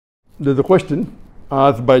There's a question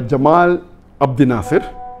asked by Jamal Abdi Nasir.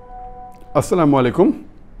 Assalamu alaikum,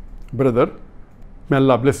 brother. May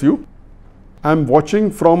Allah bless you. I'm watching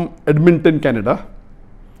from Edmonton, Canada.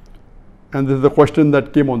 And this is a question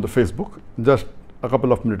that came on the Facebook just a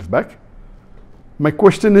couple of minutes back. My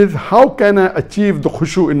question is, how can I achieve the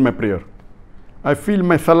Khushoo in my prayer? I feel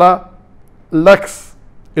my Salaah lacks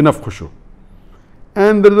enough Khushoo.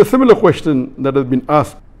 And there is a similar question that has been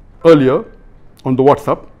asked earlier on the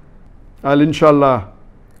WhatsApp. I'll inshallah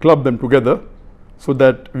club them together so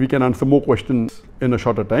that we can answer more questions in a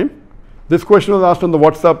shorter time. This question was asked on the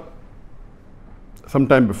WhatsApp some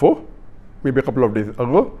time before, maybe a couple of days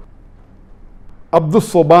ago.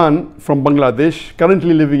 Abdus Soban from Bangladesh,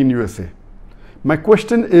 currently living in USA. My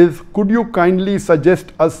question is, could you kindly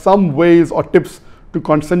suggest us some ways or tips to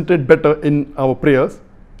concentrate better in our prayers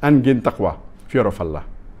and gain taqwa, fear of Allah?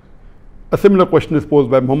 A similar question is posed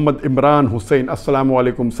by Muhammad Imran Hussain. Assalamu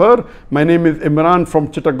alaikum, sir. My name is Imran from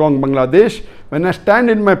Chittagong, Bangladesh. When I stand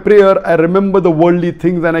in my prayer, I remember the worldly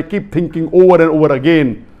things and I keep thinking over and over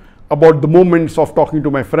again about the moments of talking to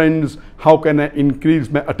my friends. How can I increase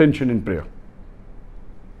my attention in prayer?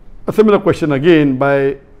 A similar question again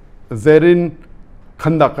by Zarin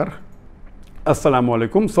Khandakar. Assalamu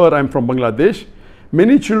alaikum, sir. I am from Bangladesh.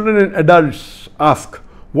 Many children and adults ask,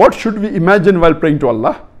 what should we imagine while praying to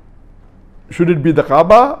Allah? Should it be the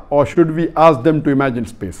Kaaba or should we ask them to imagine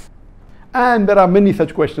space? And there are many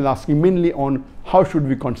such questions asking mainly on how should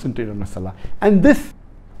we concentrate on a Salah. And this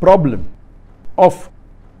problem of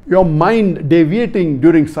your mind deviating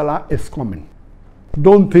during Salah is common.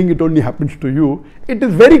 Don't think it only happens to you. It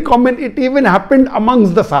is very common. It even happened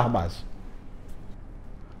amongst the Sahabas.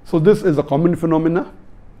 So this is a common phenomena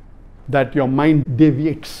that your mind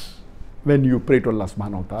deviates when you pray to Allah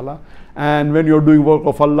subhanahu wa ta'ala. And when you're doing work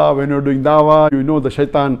of Allah, when you're doing dawah, you know the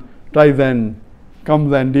shaitan tries and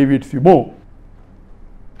comes and deviates you more.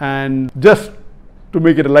 And just to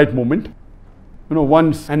make it a light moment,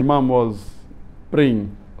 once an Imam was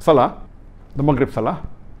praying Salah, the Maghrib Salah,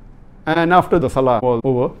 and after the Salah was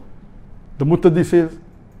over, the Muqtadi says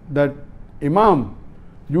that, Imam,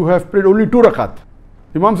 you have prayed only 2 rakat.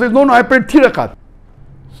 Imam says, no, I prayed 3 rakat.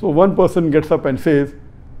 So one person gets up and says,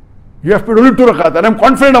 you have prayed only 2 rakat and I'm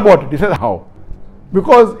confident about it. He says, how?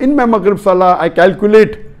 Because in my Maghrib Salah, I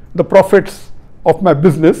calculate the profits of my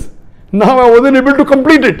business. Now I wasn't able to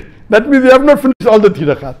complete it. That means you have not finished all the 3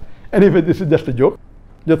 rakat. Anyway, this is just a joke,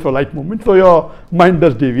 just for a light moment. So your mind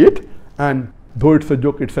does deviate, and though it's a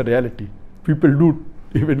joke, it's a reality. People do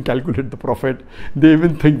even calculate the profit. They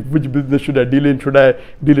even think, which business should I deal in? Should I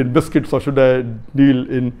deal in biscuits or should I deal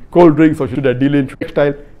in cold drinks or should I deal in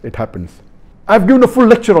textile? It happens. I've given a full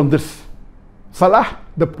lecture on this. Salah,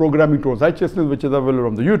 the programming towards righteousness, which is available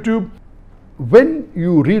on the YouTube. When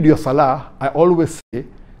you read your Salah, I always say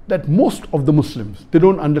that most of the Muslims, they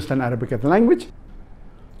don't understand Arabic as a language.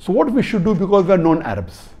 So what we should do, because we are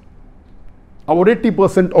non-Arabs, our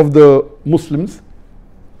 80% of the Muslims,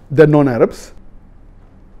 they're non-Arabs.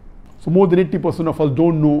 So more than 80% of us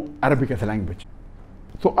don't know Arabic as a language.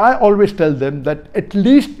 So I always tell them that at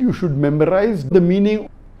least you should memorize the meaning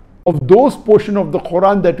of those portions of the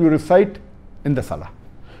Quran that you recite in the Salah.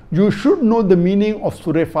 You should know the meaning of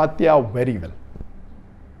Surah Fatiha very well.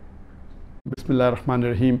 Bismillah ar-Rahman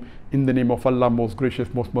ar-Rahim. In the name of Allah, most gracious,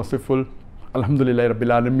 most merciful. Alhamdulillah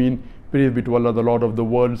Rabbil Alameen. Praise be to Allah, the Lord of the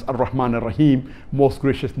worlds. Ar-Rahman ar-Rahim. Most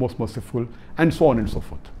gracious, most merciful. And so on and so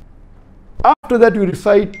forth. After that, you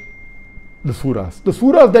recite the surahs. The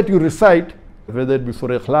surahs that you recite, whether it be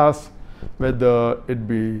Surah Ikhlas, whether it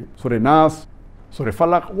be Surah Nas, Surah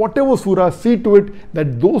Falaq, whatever surah, see to it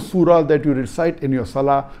that those surahs that you recite in your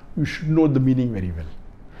Salah, you should know the meaning very well.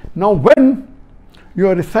 Now when you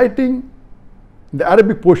are reciting the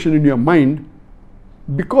Arabic portion in your mind,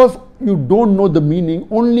 because you don't know the meaning,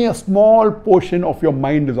 only a small portion of your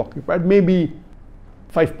mind is occupied, maybe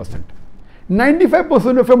 5%.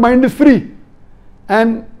 95% of your mind is free.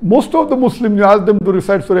 And most of the Muslims, you ask them to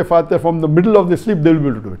recite Surah Fatiha from the middle of the sleep, they will be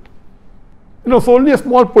able to do it. So only a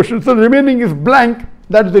small portion, so the remaining is blank.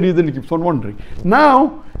 That's the reason it keeps on wandering.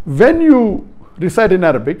 Now, when you recite in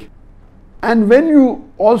Arabic, and when you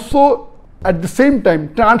also at the same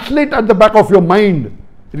time translate at the back of your mind,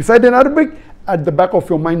 recite in Arabic, at the back of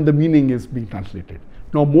your mind the meaning is being translated.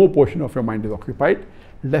 Now more portion of your mind is occupied,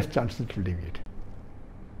 less chances it will deviate.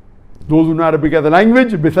 Those who know Arabic as a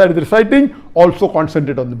language, besides reciting, also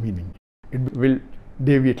concentrate on the meaning. It will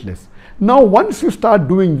deviate less. Now once you start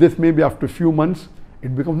doing this, maybe after a few months,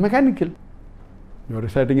 it becomes mechanical. You're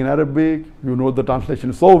reciting in Arabic, you know the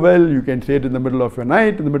translation so well, you can say it in the middle of your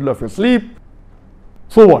night, in the middle of your sleep.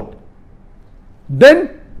 So what?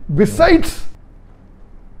 Then besides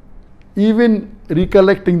even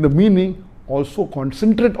recollecting the meaning, also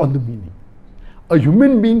concentrate on the meaning. A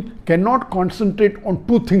human being cannot concentrate on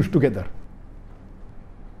two things together.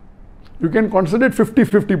 You can concentrate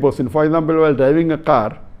 50-50%. For example, while driving a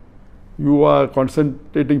car, you are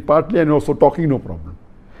concentrating partly and also talking, no problem.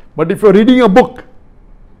 But if you're reading a book,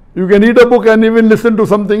 you can read a book and even listen to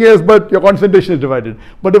something else, but your concentration is divided.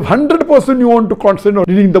 But if 100% you want to concentrate on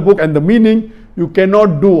reading the book and the meaning, you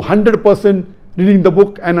cannot do 100% reading the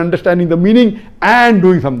book and understanding the meaning and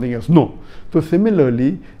doing something else. No. So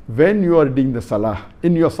similarly, when you are reading the Salaah,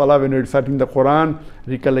 in your Salaah, when you are reciting the Quran,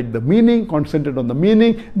 recollect the meaning, concentrate on the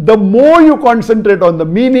meaning. The more you concentrate on the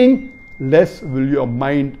meaning, less will your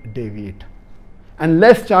mind deviate. And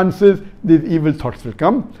less chances these evil thoughts will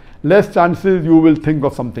come. Less chances you will think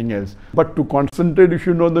of something else. But to concentrate, you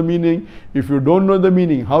should know the meaning. If you don't know the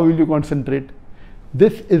meaning, how will you concentrate?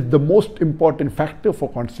 This is the most important factor for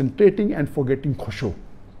concentrating and for getting Khushoo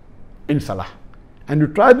in Salaah. And you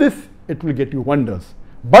try this, it will get you wonders.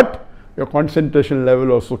 But your concentration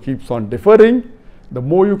level also keeps on differing. The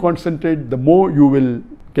more you concentrate, the more you will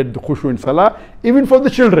get the Khushoo in Salaah. Even for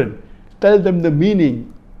the children, tell them the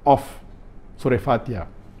meaning of Surah Fatiha,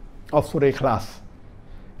 of Surah Ikhlas.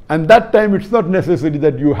 And that time it's not necessary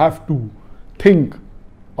that you have to think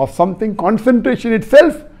of something. Concentration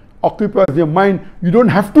itself occupies your mind. You don't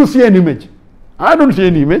have to see an image. I don't see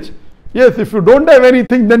any image. Yes, if you don't have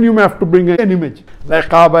anything, then you may have to bring an image like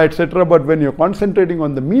Kaaba, etc. But when you're concentrating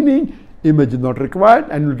on the meaning, image is not required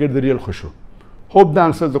and you'll get the real Khushoo. Hope that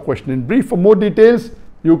answers the question in brief. For more details,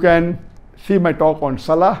 you can see my talk on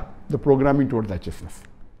Salaah, the programming towards righteousness.